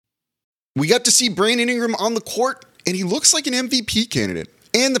We got to see Brandon Ingram on the court, and he looks like an MVP candidate.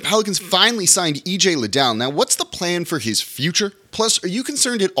 And the Pelicans finally signed EJ Liddell. Now, what's the plan for his future? Plus, are you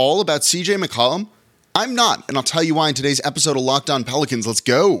concerned at all about CJ McCollum? I'm not, and I'll tell you why in today's episode of Locked On Pelicans. Let's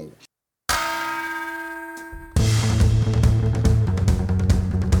go.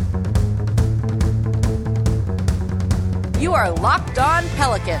 You are Locked On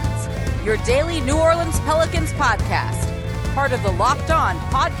Pelicans, your daily New Orleans Pelicans podcast. Part of the Locked On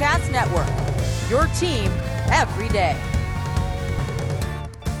Podcast Network, your team every day.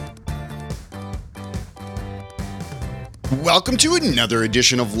 Welcome to another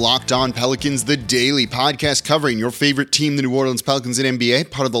edition of Locked On Pelicans, the daily podcast covering your favorite team, the New Orleans Pelicans and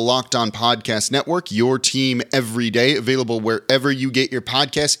NBA, part of the Locked On Podcast Network, your team every day, available wherever you get your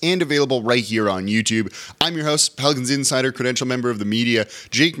podcasts and available right here on YouTube. I'm your host, Pelicans Insider, credential member of the media,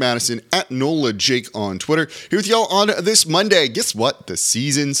 Jake Madison, at NOLA Jake on Twitter. Here with y'all on this Monday. Guess what? The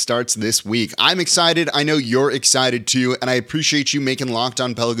season starts this week. I'm excited. I know you're excited too, and I appreciate you making Locked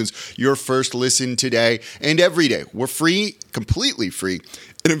On Pelicans your first listen today and every day. We're free. Completely free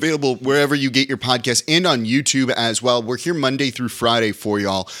and available wherever you get your podcasts and on YouTube as well. We're here Monday through Friday for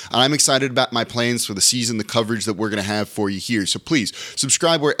y'all, and I'm excited about my plans for the season, the coverage that we're going to have for you here. So please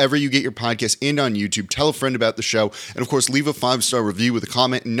subscribe wherever you get your podcasts and on YouTube. Tell a friend about the show, and of course, leave a 5-star review with a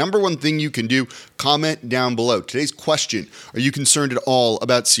comment. Number one thing you can do, comment down below. Today's question: are you concerned at all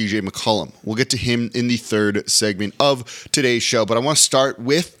about CJ McCollum? We'll get to him in the third segment of today's show, but I want to start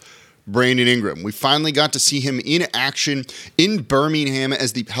with Brandon Ingram. We finally got to see him in action in Birmingham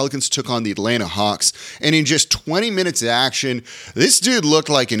as the Pelicans took on the Atlanta Hawks. And in just 20 minutes of action, this dude looked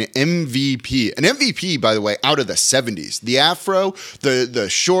like an MVP. An MVP, by the way, out of the 70s. The afro, the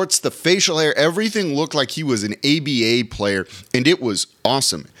shorts, the facial hair, everything looked like he was an ABA player, and it was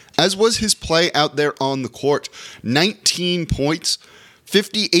awesome. As was his play out there on the court. 19 points.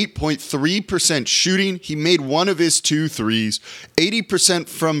 58.3% shooting. He made one of his 2 threes, 80%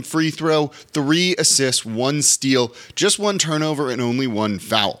 from free throw, 3 assists, 1 steal, just 1 turnover, and only 1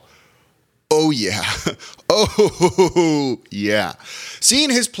 foul. Oh, yeah. Oh, yeah. Seeing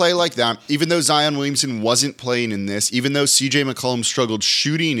his play like that, even though Zion Williamson wasn't playing in this, even though CJ McCollum struggled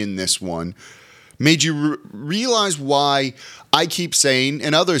shooting in this one, made you realize why I keep saying,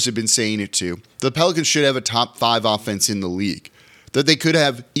 and others have been saying it too, the Pelicans should have a top 5 offense in the league. That they could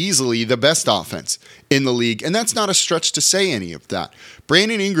have easily the best offense in the league. And that's not a stretch to say any of that.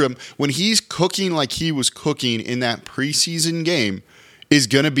 Brandon Ingram, when he's cooking like he was cooking in that preseason game, is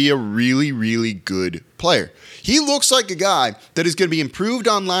going to be a really, really good player. He looks like a guy that is going to be improved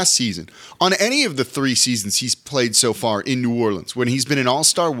on last season, on any of the 3 seasons he's played so far in New Orleans, when he's been an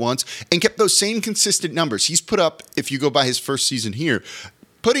all-star once and kept those same consistent numbers. He's put up, if you go by his first season here,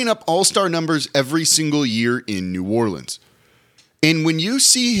 putting up all-star numbers every single year in New Orleans. And when you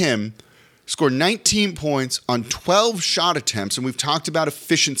see him score 19 points on 12 shot attempts, and we've talked about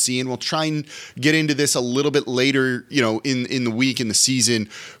efficiency, and we'll try and get into this a little bit later, in the week, in the season,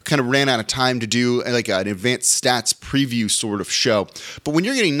 kind of ran out of time to do like an advanced stats preview sort of show. But when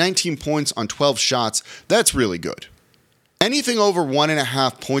you're getting 19 points on 12 shots, that's really good. Anything over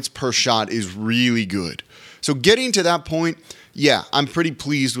 1.5 points per shot is really good. So getting to that point, yeah, I'm pretty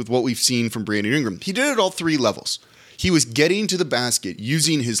pleased with what we've seen from Brandon Ingram. He did it at all 3 levels. He was getting to the basket,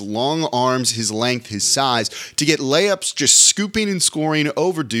 using his long arms, his length, his size, to get layups, just scooping and scoring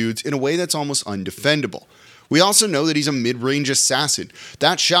over dudes in a way that's almost undefendable. We also know that he's a mid-range assassin.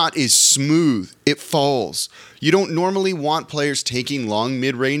 That shot is smooth. It falls. You don't normally want players taking long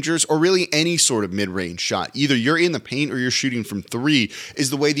mid-rangers or really any sort of mid-range shot. Either you're in the paint or you're shooting from 3 is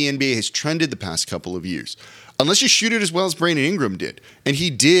the way the NBA has trended the past couple of years. Unless you shoot it as well as Brandon Ingram did. And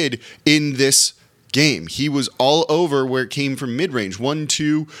he did in this game. He was all over where it came from mid-range. 1,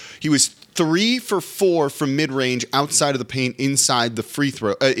 2. He was 3 for 4 from mid-range outside of the paint, inside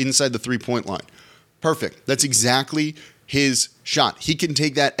the inside the 3-point line. Perfect. That's exactly his shot. He can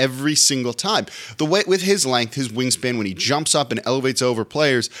take that every single time. The way with his length, his wingspan, when he jumps up and elevates over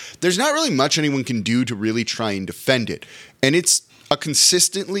players, there's not really much anyone can do to really try and defend it. And it's a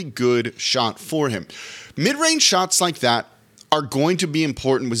consistently good shot for him. Mid-range shots like that are going to be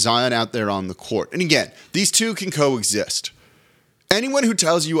important with Zion out there on the court. And again, these two can coexist. Anyone who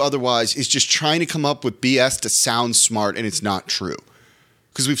tells you otherwise is just trying to come up with BS to sound smart, and it's not true.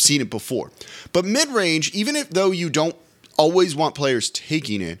 Because we've seen it before. But mid-range, even though you don't always want players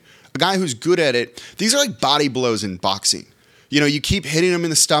taking it, a guy who's good at it, these are like body blows in boxing. You keep hitting them in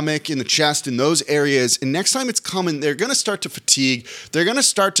the stomach, in the chest, in those areas, and next time it's coming, they're going to start to fatigue. They're going to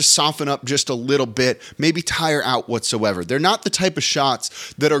start to soften up just a little bit, maybe tire out whatsoever. They're not the type of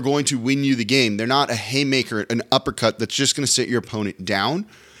shots that are going to win you the game. They're not a haymaker, an uppercut that's just going to sit your opponent down.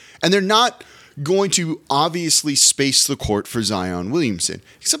 And they're not going to obviously space the court for Zion Williamson,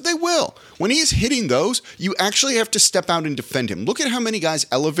 except they will. When he's hitting those, you actually have to step out and defend him. Look at how many guys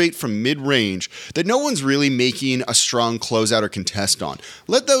elevate from mid-range that no one's really making a strong closeout or contest on.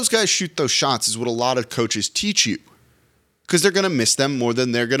 Let those guys shoot those shots is what a lot of coaches teach you, because they're going to miss them more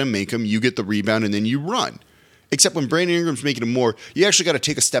than they're going to make them. You get the rebound and then you run. Except when Brandon Ingram's making them more, you actually got to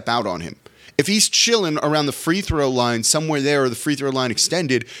take a step out on him. If he's chilling around the free throw line somewhere there, or the free throw line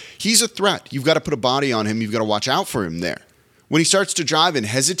extended, he's a threat. You've got to put a body on him. You've got to watch out for him there. When he starts to drive and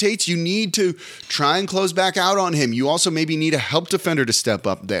hesitates, you need to try and close back out on him. You also maybe need a help defender to step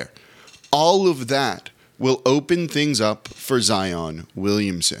up there. All of that will open things up for Zion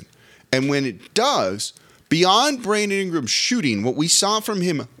Williamson. And when it does, beyond Brandon Ingram shooting, what we saw from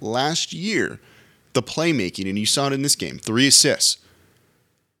him last year, the playmaking, and you saw it in this game, 3 assists.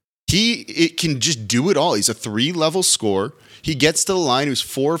 It can just do it all. He's a 3-level scorer. He gets to the line. He was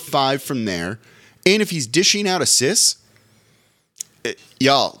 4 or 5 from there. And if he's dishing out assists,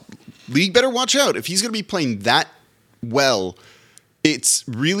 y'all, league better watch out. If he's going to be playing that well, it's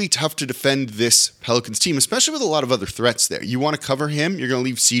really tough to defend this Pelicans team, especially with a lot of other threats there. You want to cover him. You're going to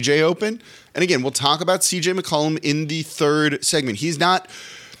leave CJ open. And again, we'll talk about CJ McCollum in the third segment. He's not,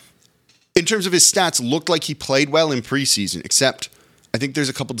 in terms of his stats, looked like he played well in preseason, except I think there's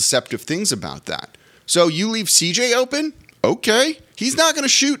a couple deceptive things about that. So you leave CJ open? Okay. He's not going to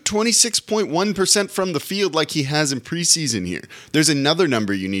shoot 26.1% from the field like he has in preseason here. There's another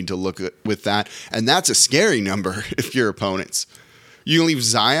number you need to look at with that, and that's a scary number if you're opponents. You leave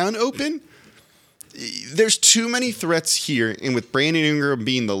Zion open? There's too many threats here, and with Brandon Ingram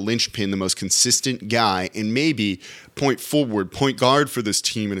being the linchpin, the most consistent guy, and maybe point forward, point guard for this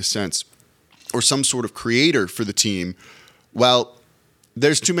team in a sense, or some sort of creator for the team, well,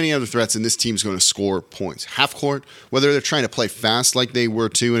 there's too many other threats, and this team's going to score points. Half court, whether they're trying to play fast like they were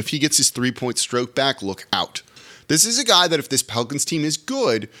too, and if he gets his 3-point stroke back, look out. This is a guy that if this Pelicans team is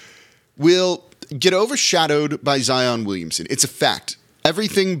good, will get overshadowed by Zion Williamson. It's a fact.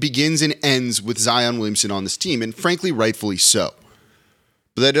 Everything begins and ends with Zion Williamson on this team, and frankly, rightfully so.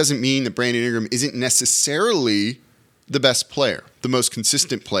 But that doesn't mean that Brandon Ingram isn't necessarily the best player, the most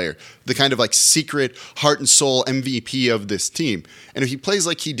consistent player, the kind of like secret heart and soul MVP of this team. And if he plays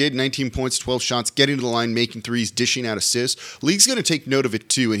like he did, 19 points, 12 shots, getting to the line, making threes, dishing out assists, league's going to take note of it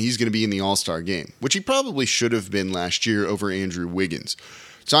too, and he's going to be in the All-Star game, which he probably should have been last year over Andrew Wiggins.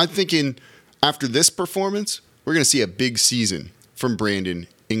 So I'm thinking after this performance, we're going to see a big season from Brandon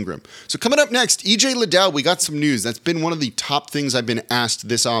Ingram. So coming up next, EJ Liddell, we got some news. That's been one of the top things I've been asked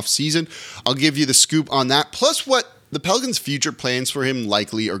this offseason. I'll give you the scoop on that, plus what the Pelicans' future plans for him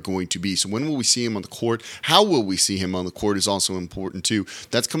likely are going to be. So when will we see him on the court? How will we see him on the court is also important too.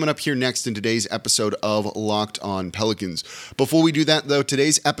 That's coming up here next in today's episode of Locked On Pelicans. Before we do that though,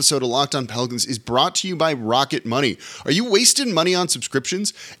 today's episode of Locked On Pelicans is brought to you by Rocket Money. Are you wasting money on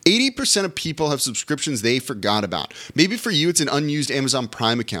subscriptions? 80% of people have subscriptions they forgot about. Maybe for you it's an unused Amazon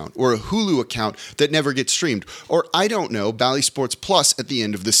Prime account or a Hulu account that never gets streamed, or I don't know, Bally Sports Plus at the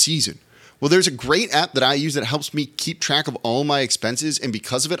end of the season. Well, there's a great app that I use that helps me keep track of all my expenses, and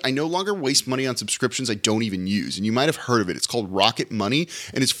because of it, I no longer waste money on subscriptions I don't even use, and you might have heard of it. It's called Rocket Money,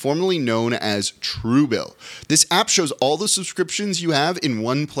 and it's formerly known as Truebill. This app shows all the subscriptions you have in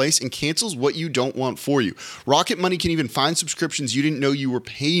one place and cancels what you don't want for you. Rocket Money can even find subscriptions you didn't know you were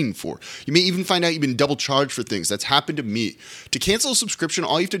paying for. You may even find out you've been double charged for things. That's happened to me. To cancel a subscription,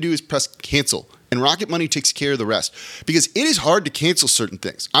 all you have to do is press cancel, and Rocket Money takes care of the rest, because it is hard to cancel certain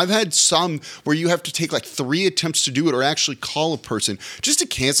things. I've had some where you have to take like 3 attempts to do it, or actually call a person just to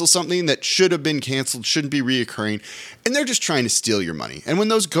cancel something that should have been canceled, shouldn't be reoccurring, and they're just trying to steal your money. And when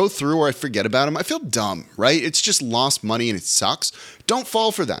those go through or I forget about them, I feel dumb, right? It's just lost money and it sucks. Don't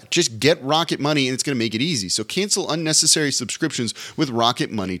fall for that. Just get Rocket Money and it's going to make it easy. So cancel unnecessary subscriptions with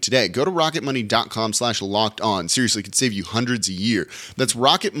Rocket Money today. Go to rocketmoney.com/lockedon. Seriously, it could save you hundreds a year. That's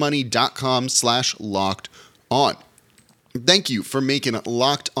rocketmoney.com/lockedon. Thank you for making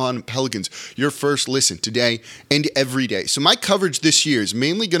Locked On Pelicans your first listen today and every day. So my coverage this year is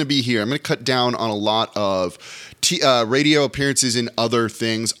mainly going to be here. I'm going to cut down on a lot of radio appearances and other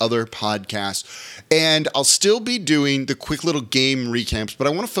things, other podcasts, and I'll still be doing the quick little game recaps, but I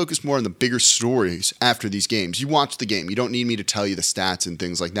want to focus more on the bigger stories after these games. You watch the game. You don't need me to tell you the stats and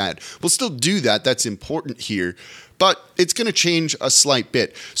things like that. We'll still do that. That's important here. but it's going to change a slight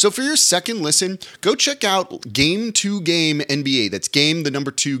bit. So for your second listen, go check out Game to Game NBA. That's game, the number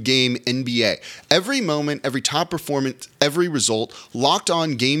 2 game NBA. Every moment, every top performance, every result, Locked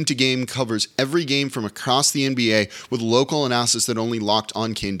On Game to Game covers every game from across the NBA with local analysis that only Locked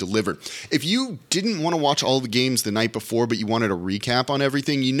On can deliver. If you didn't want to watch all the games the night before, but you wanted a recap on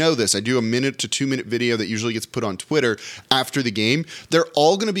everything, you know this. I do a 1 to 2 minute video that usually gets put on Twitter after the game. They're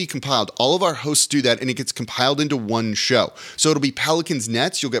all going to be compiled. All of our hosts do that, and it gets compiled into one show. So it'll be Pelicans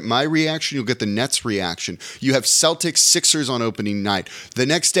Nets. You'll get my reaction. You'll get the Nets reaction. You have Celtics Sixers on opening night. The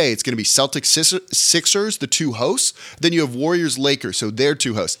next day, it's going to be Celtics Sixers, the 2 hosts. Then you have Warriors Lakers, so they're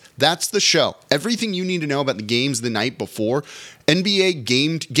 2 hosts. That's the show. Everything you need to know about the games the night before. NBA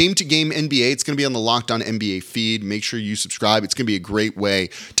game to game NBA. It's going to be on the Locked On NBA feed. Make sure you subscribe. It's going to be a great way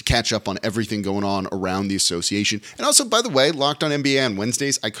to catch up on everything going on around the association. And also, by the way, Locked On NBA on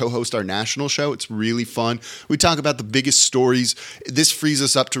Wednesdays, I co-host our national show. It's really fun. We talk about the biggest stories. This frees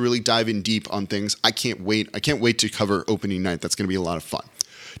us up to really dive in deep on things. I can't wait. I can't wait to cover opening night. That's going to be a lot of fun.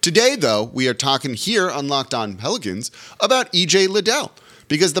 Today, though, we are talking here on Locked On Pelicans about EJ Liddell,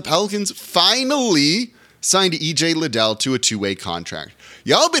 because the Pelicans finally signed EJ Liddell to a 2-way contract.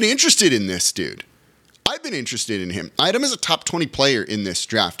 Y'all been interested in this dude. I've been interested in him. I had him as a top 20 player in this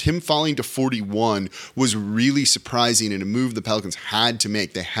draft. Him falling to 41 was really surprising and a move the Pelicans had to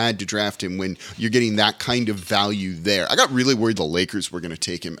make. They had to draft him when you're getting that kind of value there. I got really worried the Lakers were going to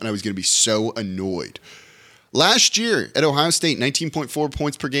take him, and I was going to be so annoyed. Last year at Ohio State, 19.4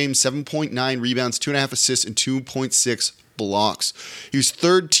 points per game, 7.9 rebounds, 2.5 assists, and 2.6 blocks. He was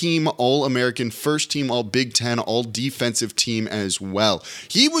 3rd team All-American, 1st team All-Big Ten, All-Defensive team as well.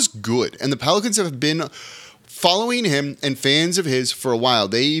 He was good, and the Pelicans have been following him and fans of his for a while.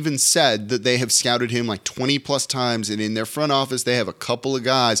 They even said that they have scouted him like 20 plus times, and in their front office, they have a couple of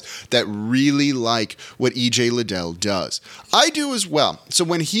guys that really like what EJ Liddell does. I do as well. So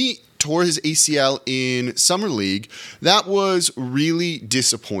when he tore his ACL in Summer League, that was really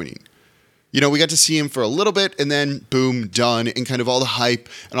disappointing. You know, we got to see him for a little bit and then boom, done, and kind of all the hype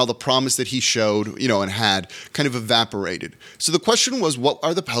and all the promise that he showed, you know, and had kind of evaporated. So the question was, what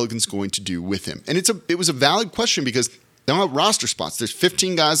are the Pelicans going to do with him? And it was a valid question because they don't have roster spots. There's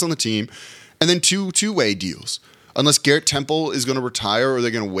 15 guys on the team and then 2 two-way deals. Unless Garrett Temple is going to retire or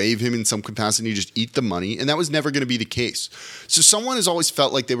they're going to waive him in some capacity, just eat the money, and that was never going to be the case. So someone has always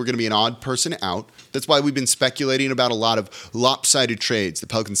felt like they were going to be an odd person out. That's why we've been speculating about a lot of lopsided trades. The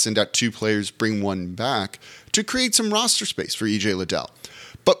Pelicans send out 2 players, bring 1 back to create some roster space for EJ Liddell.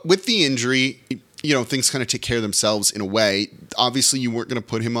 But with the injury, you know, things kind of take care of themselves in a way. Obviously, you weren't going to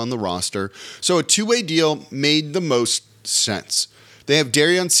put him on the roster. So a 2-way deal made the most sense. They have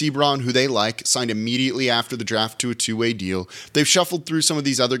Darion Sebron, who they like, signed immediately after the draft to a 2-way deal. They've shuffled through some of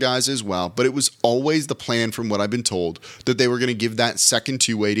these other guys as well, but it was always the plan, from what I've been told, that they were going to give that second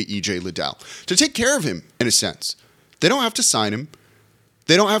 2-way to EJ Liddell to take care of him, in a sense. They don't have to sign him.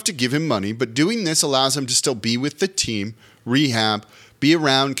 They don't have to give him money, but doing this allows him to still be with the team, rehab, be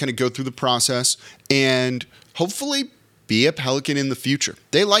around, kind of go through the process, and hopefully be a Pelican in the future.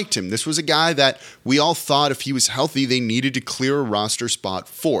 They liked him. This was a guy that we all thought if he was healthy, they needed to clear a roster spot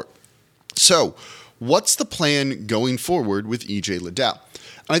for. So, what's the plan going forward with EJ Liddell?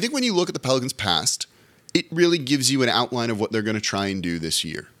 And I think when you look at the Pelicans' past, it really gives you an outline of what they're going to try and do this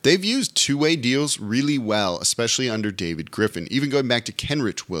year. They've used 2-way deals really well, especially under David Griffin, even going back to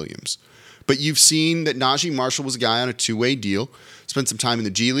Kenrich Williams. But you've seen that Najee Marshall was a guy on a 2-way deal, spent some time in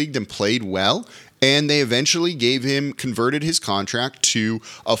the G League, then played well, and they eventually converted his contract to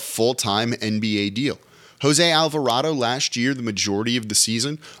a full-time NBA deal. Jose Alvarado last year, the majority of the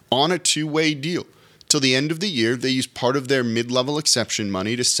season, on a 2-way deal. Till the end of the year, they used part of their mid-level exception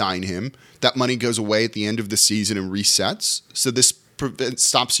money to sign him. That money goes away at the end of the season and resets. So this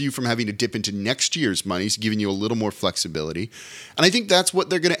stops you from having to dip into next year's money, so giving you a little more flexibility. And I think that's what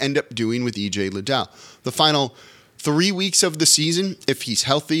they're going to end up doing with EJ Liddell. The final 3 weeks of the season, if he's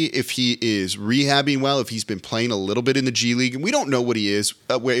healthy, if he is rehabbing well, if he's been playing a little bit in the G League, and we don't know what he is,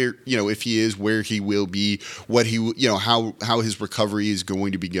 if he is, where he will be, what he, how his recovery is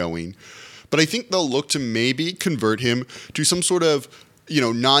going to be going. But I think they'll look to maybe convert him to some sort of,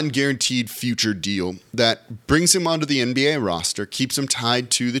 non-guaranteed future deal that brings him onto the NBA roster, keeps him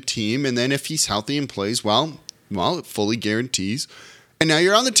tied to the team, and then if he's healthy and plays well, it fully guarantees. And now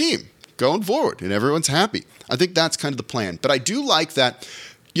you're on the team going forward, and everyone's happy. I think that's kind of the plan. But I do like that,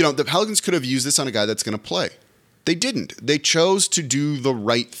 the Pelicans could have used this on a guy that's going to play. They didn't. They chose to do the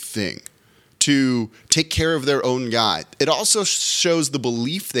right thing, to take care of their own guy. It also shows the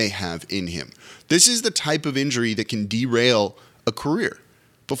belief they have in him. This is the type of injury that can derail a career.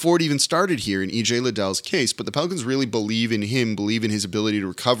 before it even started here in EJ Liddell's case. But the Pelicans really believe in him, believe in his ability to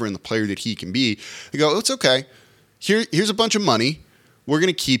recover and the player that he can be. They go, it's okay. Here's a bunch of money. We're going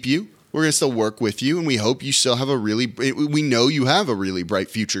to keep you. We're going to still work with you, and we hope you still have we know you have a really bright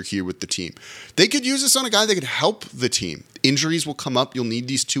future here with the team. They could use this on a guy that could help the team. Injuries will come up. You'll need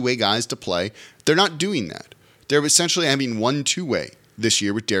these two-way guys to play. They're not doing that. They're essentially having one two-way this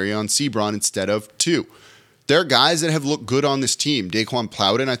year with Darion Sebron instead of two. There are guys that have looked good on this team. Daquan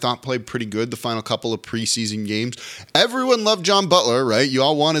Plowden, I thought, played pretty good the final couple of preseason games. Everyone loved John Butler, right? You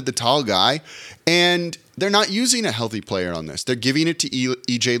all wanted the tall guy. And they're not using a healthy player on this. They're giving it to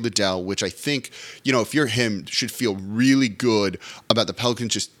EJ Liddell, which I think, if you're him, should feel really good about the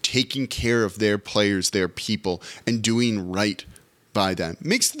Pelicans just taking care of their players, their people, and doing right by them.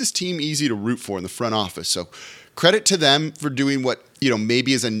 Makes this team easy to root for in the front office. So credit to them for doing what,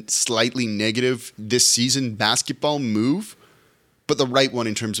 maybe is a slightly negative this season basketball move, but the right one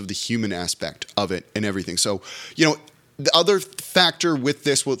in terms of the human aspect of it and everything. So, the other factor with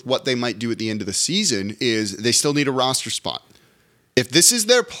this, with what they might do at the end of the season, is they still need a roster spot. If this is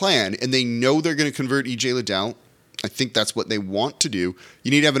their plan and they know they're going to convert EJ Liddell, I think that's what they want to do.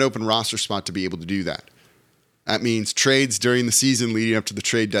 You need to have an open roster spot to be able to do that. That means trades during the season leading up to the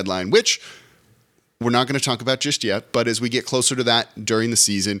trade deadline, which we're not going to talk about just yet, but as we get closer to that during the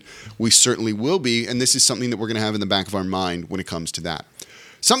season, we certainly will be, and this is something that we're going to have in the back of our mind when it comes to that.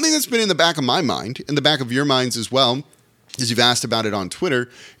 Something that's been in the back of my mind, in the back of your minds as well, as you've asked about it on Twitter,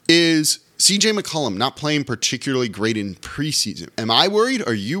 is CJ McCollum not playing particularly great in preseason. Am I worried?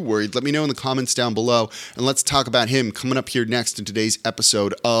 Are you worried? Let me know in the comments down below, and let's talk about him coming up here next in today's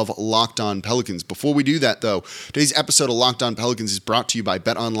episode of Locked On Pelicans. Before we do that, though, today's episode of Locked On Pelicans is brought to you by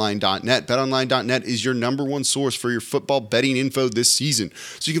BetOnline.net. BetOnline.net is your number one source for your football betting info this season.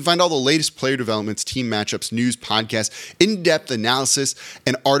 So you can find all the latest player developments, team matchups, news, podcasts, in-depth analysis,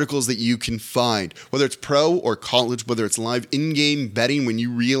 and articles that you can find. Whether it's pro or college, whether it's live in-game betting when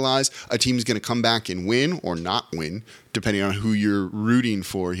you realize a team is going to come back and win or not win, depending on who you're rooting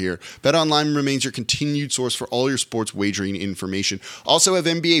for here. BetOnline remains your continued source for all your sports wagering information. Also have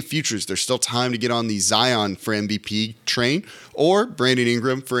NBA futures. There's still time to get on the Zion for MVP train or Brandon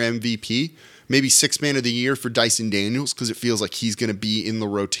Ingram for MVP. Maybe sixth man of the year for Dyson Daniels because it feels like he's going to be in the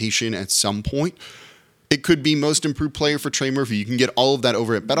rotation at some point. It could be most improved player for Trey Murphy. You can get all of that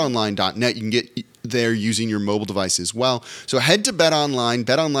over at betonline.net. You can get there using your mobile device as well. So head to BetOnline,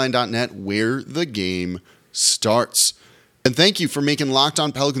 betonline.net, where the game starts. And thank you for making Locked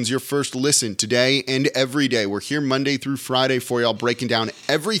On Pelicans your first listen today and every day. We're here Monday through Friday for y'all, breaking down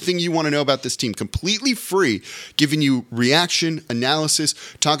everything you want to know about this team, completely free, giving you reaction, analysis,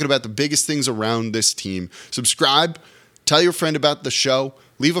 talking about the biggest things around this team. Subscribe, tell your friend about the show.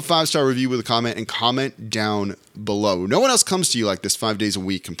 Leave a 5-star review with a comment and comment down below. No one else comes to you like this 5 days a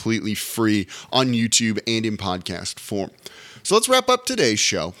week, completely free on YouTube and in podcast form. So let's wrap up today's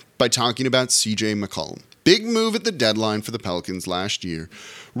show by talking about CJ McCollum. Big move at the deadline for the Pelicans last year.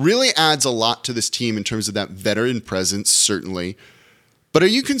 Really adds a lot to this team in terms of that veteran presence, certainly. But are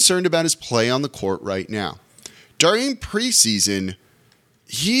you concerned about his play on the court right now? During preseason,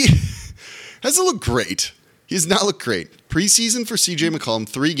 he hasn't looked great. He does not look great. Preseason for CJ McCollum,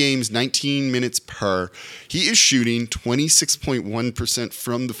 3 games, 19 minutes per. He is shooting 26.1%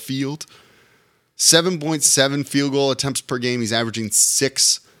 from the field, 7.7 field goal attempts per game. He's averaging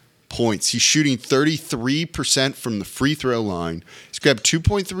 6 points. He's shooting 33% from the free throw line. He's grabbed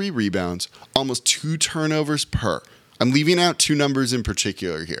 2.3 rebounds, almost 2 turnovers per. I'm leaving out 2 numbers in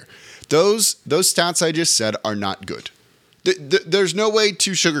particular here. Those stats I just said are not good. There's no way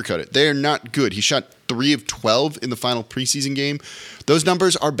to sugarcoat it. They are not good. He shot 3 of 12 in the final preseason game. Those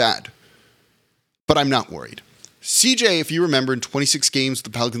numbers are bad, but I'm not worried. CJ, if you remember, in 26 games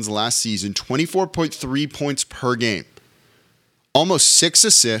with the Pelicans last season, 24.3 points per game, almost 6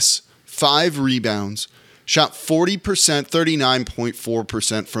 assists, 5 rebounds, shot 40%,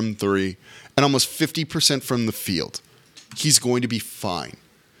 39.4% from 3, and almost 50% from the field. He's going to be fine.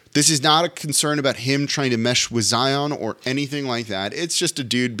 This is not a concern about him trying to mesh with Zion or anything like that. It's just a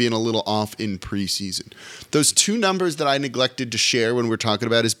dude being a little off in preseason. Those 2 numbers that I neglected to share when we're talking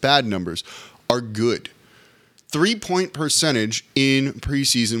about his bad numbers are good. 3-point percentage in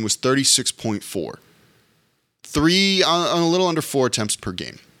preseason was 36.4. 3 on a little under 4 attempts per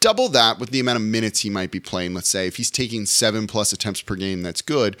game. Double that with the amount of minutes he might be playing. Let's say if he's taking 7+ attempts per game, that's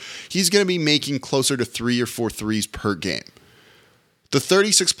good. He's going to be making closer to 3 or 4 threes per game. The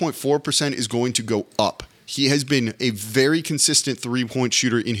 36.4% is going to go up. He has been a very consistent 3-point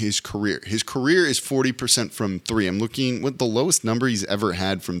shooter in his career. His career is 40% from 3. I'm looking what the lowest number he's ever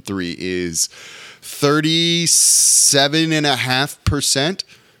had from 3 is 37.5%.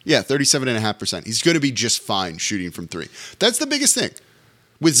 Yeah, 37.5%. He's going to be just fine shooting from three. That's the biggest thing.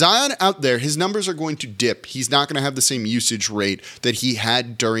 With Zion out there, his numbers are going to dip. He's not going to have the same usage rate that he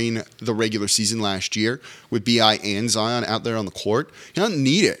had during the regular season last year with BI and Zion out there on the court. You don't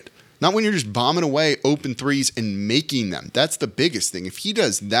need it. Not when you're just bombing away open threes and making them. That's the biggest thing. If he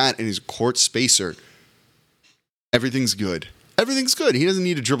does that and is a court spacer, everything's good. Everything's good. He doesn't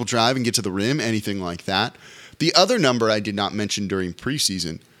need to dribble drive and get to the rim, anything like that. The other number I did not mention during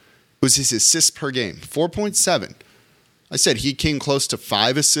preseason was his assists per game, 4.7. I said he came close to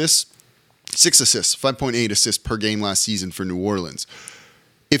 5 assists, 6 assists, 5.8 assists per game last season for New Orleans.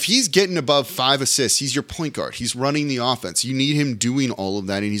 If he's getting above 5 assists, he's your point guard. He's running the offense. You need him doing all of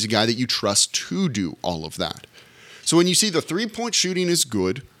that, and he's a guy that you trust to do all of that. So when you see the three-point shooting is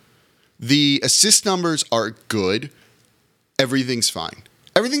good, the assist numbers are good, everything's fine.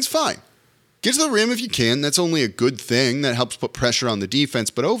 Everything's fine. Get to the rim if you can. That's only a good thing. That helps put pressure on the defense.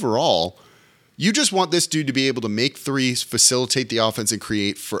 But overall, you just want this dude to be able to make threes, facilitate the offense, and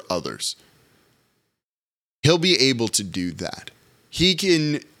create for others. He'll be able to do that. He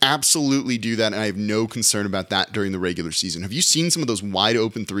can absolutely do that, and I have no concern about that during the regular season. Have you seen some of those wide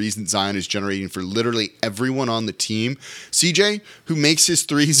open threes that Zion is generating for literally everyone on the team? CJ, who makes his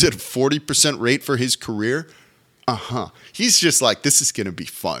threes at a 40% rate for his career, he's just like, this is going to be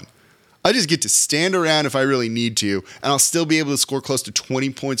fun. I just get to stand around if I really need to, and I'll still be able to score close to 20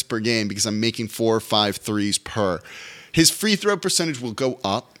 points per game because I'm making 4 or 5 threes per. His free throw percentage will go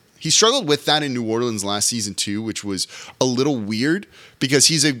up. He struggled with that in New Orleans last season too, which was a little weird because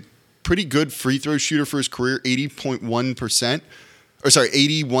he's a pretty good free throw shooter for his career, 81%,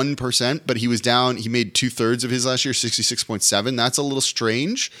 but he was down. He made 2/3 of his last year, 66.7. That's a little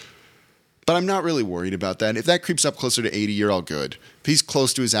strange. But I'm not really worried about that. If that creeps up closer to 80, you're all good. If he's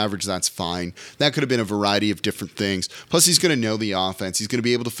close to his average, that's fine. That could have been a variety of different things. Plus, he's going to know the offense. He's going to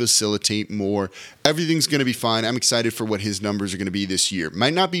be able to facilitate more. Everything's going to be fine. I'm excited for what his numbers are going to be this year.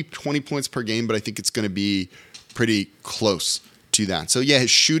 Might not be 20 points per game, but I think it's going to be pretty close to that. So, yeah, his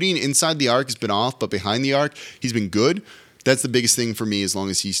shooting inside the arc has been off, but behind the arc, he's been good. That's the biggest thing for me as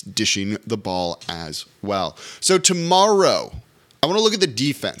long as he's dishing the ball as well. So, tomorrow, I want to look at the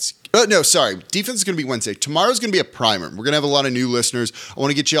defense. Defense is going to be Wednesday. Tomorrow's going to be a primer. We're going to have a lot of new listeners. I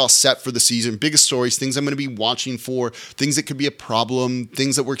want to get you all set for the season. Biggest stories, things I'm going to be watching for, things that could be a problem,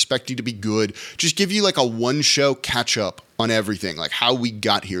 things that we're expecting to be good. Just give you like a one-show catch-up on everything, like how we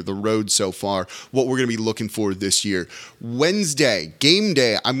got here, the road so far, what we're going to be looking for this year. Wednesday, game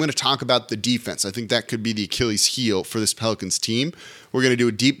day, I'm going to talk about the defense. I think that could be the Achilles heel for this Pelicans team. We're going to do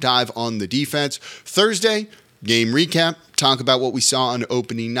a deep dive on the defense. Thursday, game recap, talk about what we saw on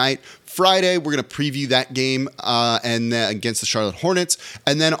opening night. Friday, we're going to preview that game and against the Charlotte Hornets,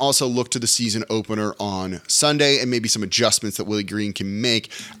 and then also look to the season opener on Sunday and maybe some adjustments that Willie Green can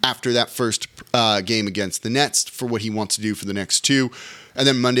make after that first game against the Nets for what he wants to do for the next two. And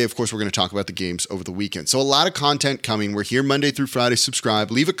then Monday, of course, we're going to talk about the games over the weekend. So a lot of content coming. We're here Monday through Friday.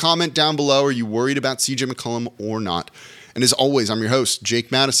 Subscribe. Leave a comment down below. Are you worried about CJ McCollum or not? And as always, I'm your host,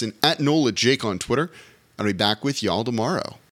 Jake Madison, at NOLA Jake on Twitter. I'll be back with y'all tomorrow.